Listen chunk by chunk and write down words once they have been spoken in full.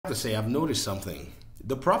To say I've noticed something.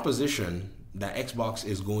 The proposition that Xbox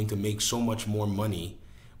is going to make so much more money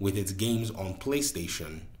with its games on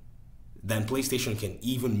PlayStation than PlayStation can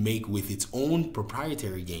even make with its own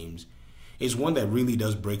proprietary games is one that really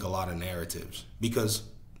does break a lot of narratives. Because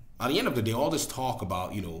at the end of the day, all this talk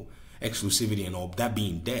about, exclusivity and all that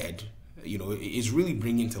being dead, is really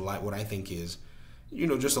bringing to light what I think is,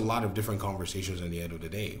 just a lot of different conversations at the end of the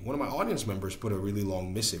day. One of my audience members put a really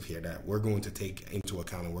long missive here that we're going to take into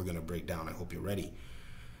account and we're going to break down. I hope you're ready.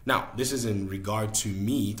 Now, this is in regard to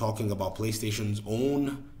me talking about PlayStation's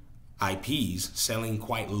own IPs selling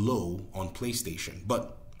quite low on PlayStation.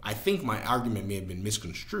 But I think my argument may have been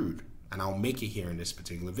misconstrued, and I'll make it here in this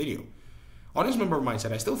particular video. Audience member of mine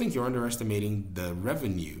said, I still think you're underestimating the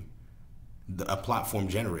revenue a platform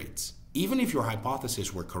generates. Even if your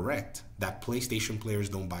hypothesis were correct that PlayStation players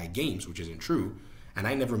don't buy games, which isn't true, and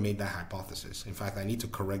I never made that hypothesis. In fact, I need to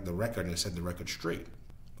correct the record and set the record straight.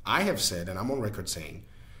 I have said, and I'm on record saying,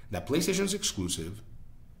 that PlayStation's exclusive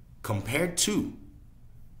compared to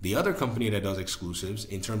the other company that does exclusives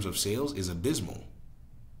in terms of sales is abysmal.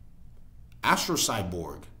 Astro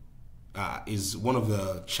Cyborg is one of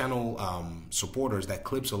the channel supporters that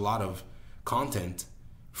clips a lot of content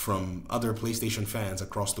from other PlayStation fans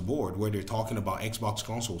across the board where they're talking about Xbox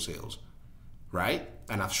console sales, right?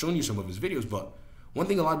 And I've shown you some of his videos, but one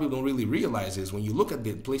thing a lot of people don't really realize is when you look at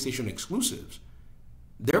the PlayStation exclusives,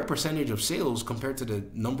 their percentage of sales compared to the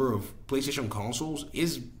number of PlayStation consoles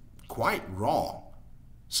is quite raw.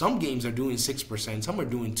 Some games are doing 6%, some are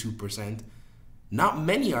doing 2%. Not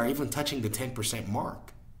many are even touching the 10%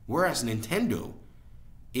 mark. Whereas Nintendo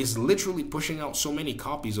is literally pushing out so many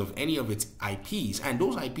copies of any of its IPs, and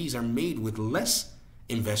those IPs are made with less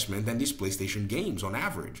investment than these PlayStation games on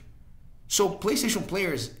average. So PlayStation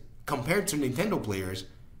players, compared to Nintendo players,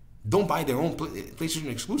 don't buy their own PlayStation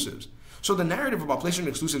exclusives. So the narrative about PlayStation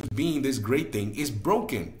exclusives being this great thing is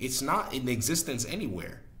broken. It's not in existence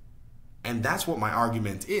anywhere. And that's what my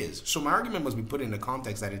argument is. So my argument must be put in the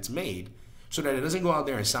context that it's made so that it doesn't go out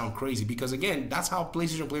there and sound crazy. Because again, that's how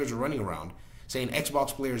PlayStation players are running around, saying Xbox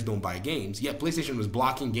players don't buy games, yet PlayStation was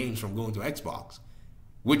blocking games from going to Xbox,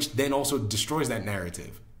 which then also destroys that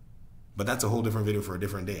narrative. But that's a whole different video for a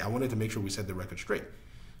different day. I wanted to make sure we set the record straight.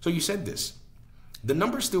 So you said this. The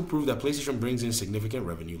numbers still prove that PlayStation brings in significant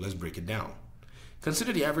revenue. Let's break it down.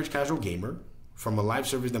 Consider the average casual gamer from a live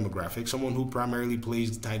service demographic, someone who primarily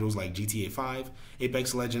plays titles like GTA 5,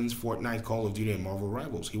 Apex Legends, Fortnite, Call of Duty, and Marvel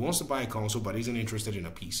Rivals. He wants to buy a console but isn't interested in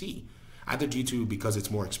a PC. Either due to because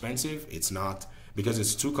it's more expensive, it's not, because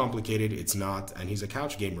it's too complicated, it's not, and he's a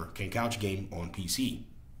couch gamer, can couch game on PC.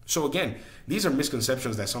 So again, these are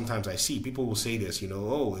misconceptions that sometimes I see. People will say this,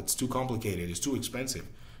 oh, it's too complicated, it's too expensive.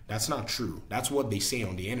 That's not true. That's what they say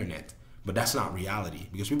on the internet, but that's not reality,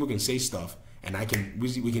 because people can say stuff and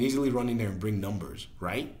we can easily run in there and bring numbers,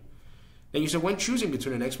 right? Then you said when choosing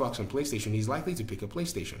between an Xbox and PlayStation, he's likely to pick a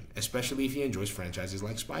PlayStation, especially if he enjoys franchises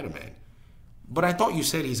like Spider-Man. But I thought you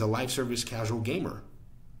said he's a live service casual gamer.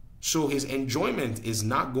 So his enjoyment is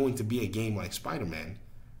not going to be a game like Spider-Man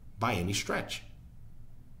by any stretch.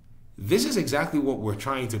 This is exactly what we're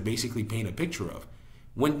trying to basically paint a picture of.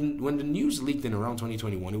 When the news leaked in around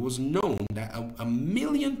 2021, it was known that a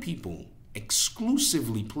million people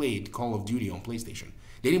exclusively played Call of Duty on PlayStation.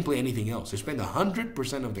 They didn't play anything else. They spent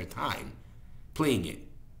 100% of their time playing it.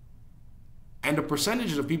 And the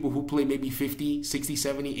percentages of people who play maybe 50, 60,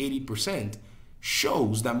 70, 80%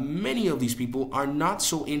 shows that many of these people are not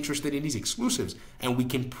so interested in these exclusives. And we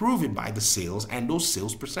can prove it by the sales and those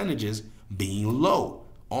sales percentages being low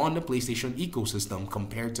on the PlayStation ecosystem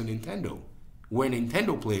compared to Nintendo, where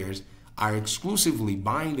Nintendo players are exclusively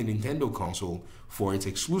buying the Nintendo console for its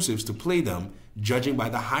exclusives to play them, judging by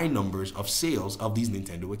the high numbers of sales of these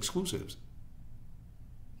Nintendo exclusives.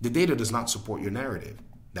 The data does not support your narrative,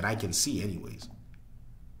 that I can see anyways.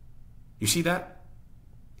 You see that?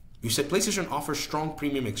 You said PlayStation offers strong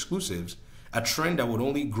premium exclusives, a trend that would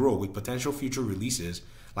only grow with potential future releases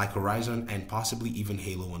like Horizon and possibly even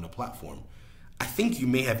Halo on the platform. I think you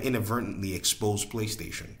may have inadvertently exposed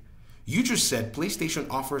PlayStation. You just said PlayStation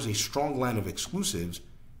offers a strong line of exclusives,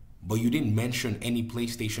 but you didn't mention any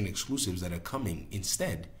PlayStation exclusives that are coming.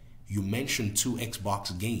 Instead, you mentioned 2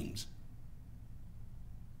 Xbox games.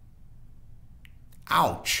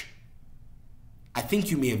 Ouch. I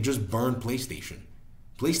think you may have just burned PlayStation.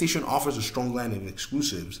 PlayStation offers a strong line of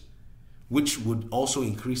exclusives, which would also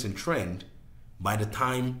increase in trend by the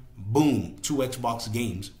time, boom, 2 Xbox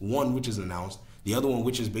games, one which is announced, the other one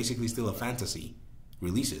which is basically still a fantasy,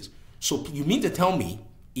 releases. So you mean to tell me,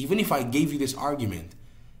 even if I gave you this argument,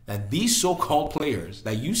 that these so-called players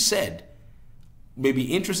that you said may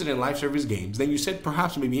be interested in live service games, then you said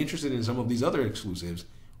perhaps may be interested in some of these other exclusives,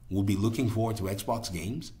 will be looking forward to Xbox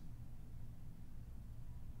games.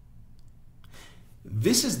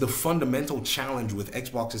 This is the fundamental challenge with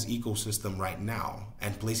Xbox's ecosystem right now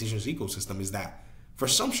and PlayStation's ecosystem, is that for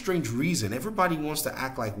some strange reason, everybody wants to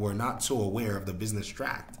act like we're not so aware of the business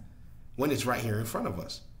tract when it's right here in front of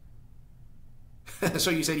us.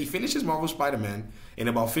 So you said he finishes Marvel Spider-Man in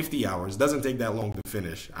about 50 hours. Doesn't take that long to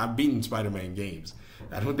finish. I've beaten Spider-Man games.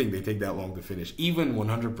 I don't think they take that long to finish, even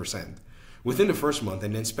 100%, within the first month,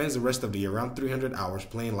 and then spends the rest of the year around 300 hours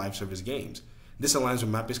playing live service games. This aligns with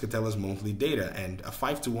Matt Piscatella's monthly data and a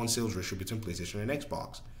 5-to-1 sales ratio between PlayStation and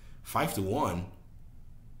Xbox. 5-to-1?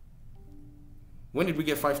 When did we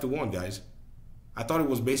get 5-to-1, guys? I thought it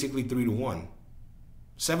was basically 3-to-1.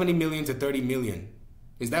 70 million to 30 million.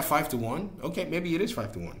 Is that 5-to-1? Okay, maybe it is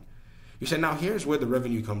 5-to-1. You said, now here's where the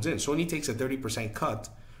revenue comes in. Sony takes a 30% cut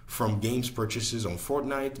from games purchases on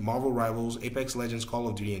Fortnite, Marvel Rivals, Apex Legends, Call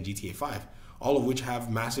of Duty, and GTA 5, all of which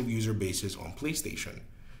have massive user bases on PlayStation.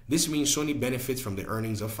 This means Sony benefits from the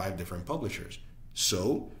earnings of 5 different publishers.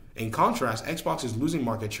 So, in contrast, Xbox is losing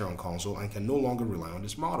market share on console and can no longer rely on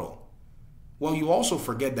this model. Well, you also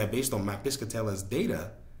forget that based on Matt Piscatella's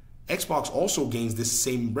data, Xbox also gains this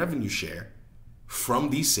same revenue share from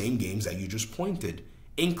these same games that you just pointed,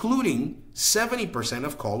 including 70%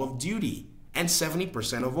 of Call of Duty and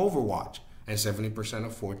 70% of Overwatch and 70%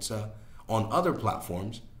 of Forza on other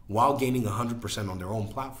platforms, while gaining 100% on their own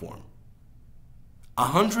platform.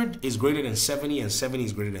 100 is greater than 70 and 70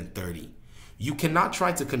 is greater than 30. You cannot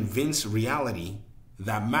try to convince reality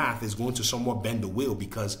that math is going to somewhat bend the wheel,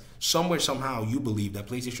 because somewhere, somehow, you believe that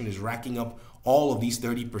PlayStation is racking up all of these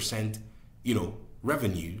 30%,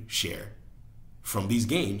 revenue share from these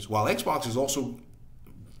games, while Xbox is also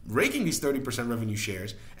raking these 30% revenue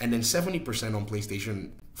shares and then 70% on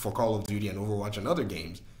PlayStation for Call of Duty and Overwatch and other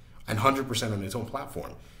games, and 100% on its own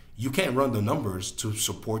platform. You can't run the numbers to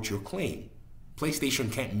support your claim.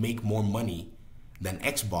 PlayStation can't make more money than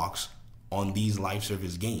Xbox on these live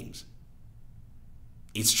service games.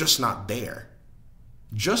 It's just not there.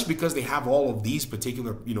 Just because they have all of these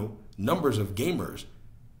particular, numbers of gamers,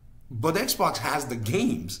 but Xbox has the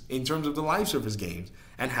games in terms of the live service games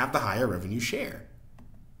and have the higher revenue share.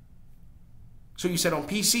 So you said on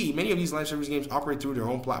PC, many of these live service games operate through their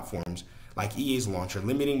own platforms, like EA's launcher,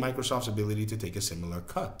 limiting Microsoft's ability to take a similar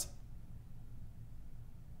cut.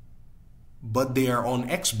 But they are on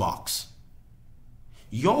Xbox.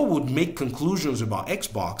 Y'all would make conclusions about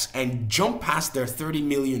Xbox and jump past their 30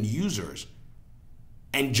 million users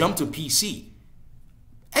and jump to PC.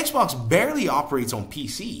 Xbox barely operates on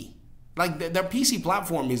PC. Like, their PC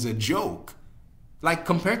platform is a joke. Like,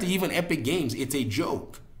 compared to even Epic Games, it's a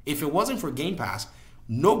joke. If it wasn't for Game Pass,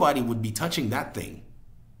 nobody would be touching that thing.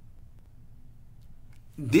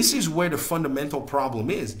 This is where the fundamental problem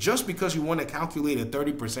is. Just because you want to calculate a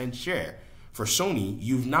 30% share for Sony,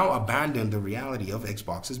 you've now abandoned the reality of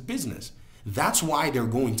Xbox's business. That's why they're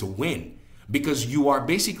going to win, because you are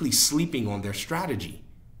basically sleeping on their strategy.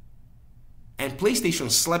 And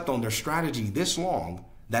PlayStation slept on their strategy this long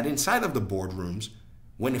that inside of the boardrooms,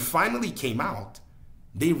 when it finally came out,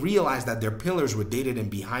 they realized that their pillars were dated and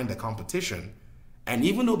behind the competition. And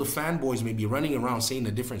even though the fanboys may be running around saying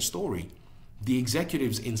a different story, the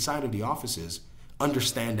executives inside of the offices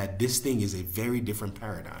understand that this thing is a very different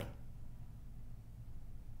paradigm.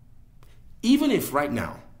 Even if right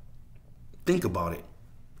now, think about it,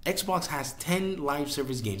 Xbox has 10 live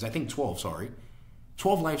service games, I think 12,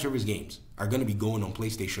 12 live service games are going to be going on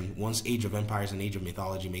PlayStation once Age of Empires and Age of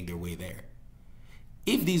Mythology make their way there.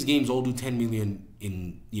 If these games all do 10 million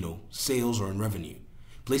in, sales or in revenue,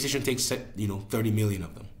 PlayStation takes, 30 million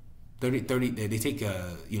of them. They take,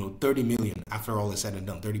 30 million after all is said and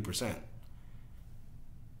done, 30%.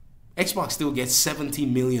 Xbox still gets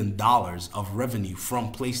 $70 million of revenue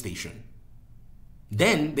from PlayStation.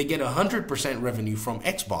 Then they get 100% revenue from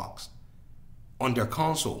Xbox on their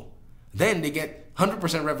console. Then they get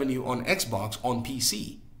 100% revenue on Xbox on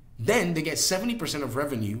PC. Then they get 70% of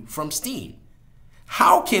revenue from Steam.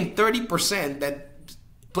 How can 30% that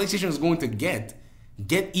PlayStation is going to get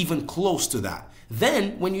even close to that?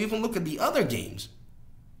 Then, when you even look at the other games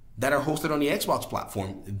that are hosted on the Xbox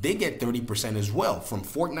platform, they get 30% as well from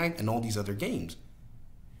Fortnite and all these other games.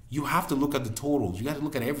 You have to look at the totals. You got to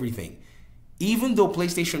look at everything. Even though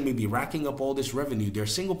PlayStation may be racking up all this revenue, their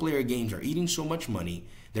single-player games are eating so much money,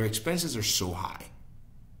 their expenses are so high,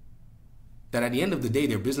 that at the end of the day,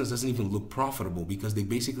 their business doesn't even look profitable because they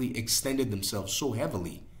basically extended themselves so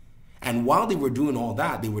heavily. And while they were doing all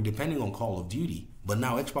that, they were depending on Call of Duty. But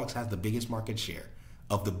now Xbox has the biggest market share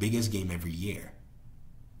of the biggest game every year.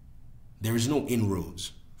 There is no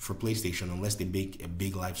inroads for PlayStation unless they make a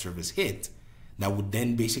big live service hit that would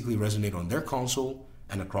then basically resonate on their console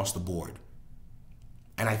and across the board.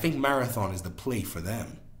 And I think Marathon is the play for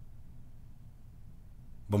them.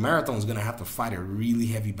 But Marathon is going to have to fight a really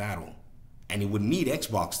heavy battle. And it would need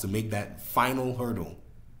Xbox to make that final hurdle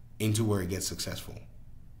into where it gets successful.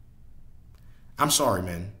 I'm sorry,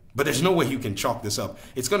 man, but there's no way you can chalk this up.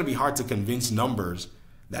 It's going to be hard to convince numbers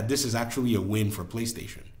that this is actually a win for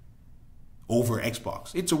PlayStation over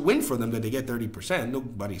Xbox. It's a win for them that they get 30%.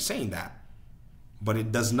 Nobody's saying that. But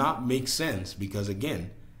it does not make sense because,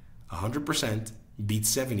 again, 100%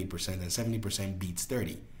 beats 70% and 70% beats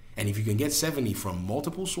 30%. And if you can get 70 from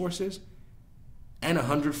multiple sources and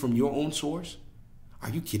 100 from your own source, are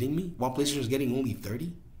you kidding me? While PlayStation is getting only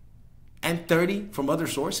 30? And 30 from other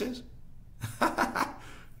sources?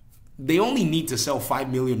 They only need to sell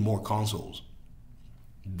 5 million more consoles.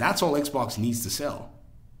 That's all Xbox needs to sell.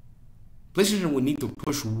 PlayStation would need to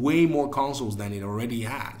push way more consoles than it already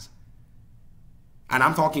has. And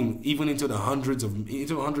I'm talking even into the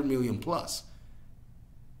into 100 million plus.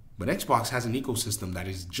 But Xbox has an ecosystem that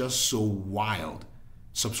is just so wild.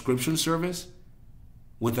 Subscription service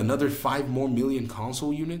with another 5 more million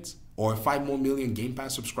console units or 5 more million Game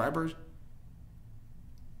Pass subscribers.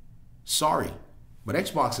 Sorry, but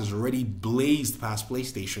Xbox has already blazed past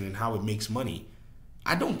PlayStation in how it makes money.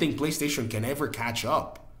 I don't think PlayStation can ever catch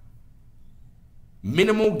up.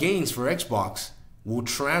 Minimal gains for Xbox will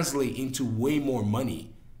translate into way more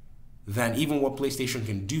money than even what PlayStation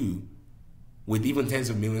can do with even tens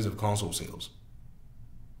of millions of console sales.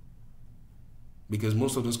 Because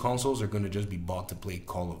most of those consoles are going to just be bought to play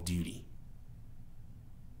Call of Duty.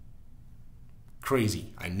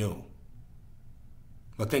 Crazy, I know.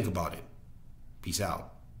 But think about it. Peace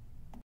out.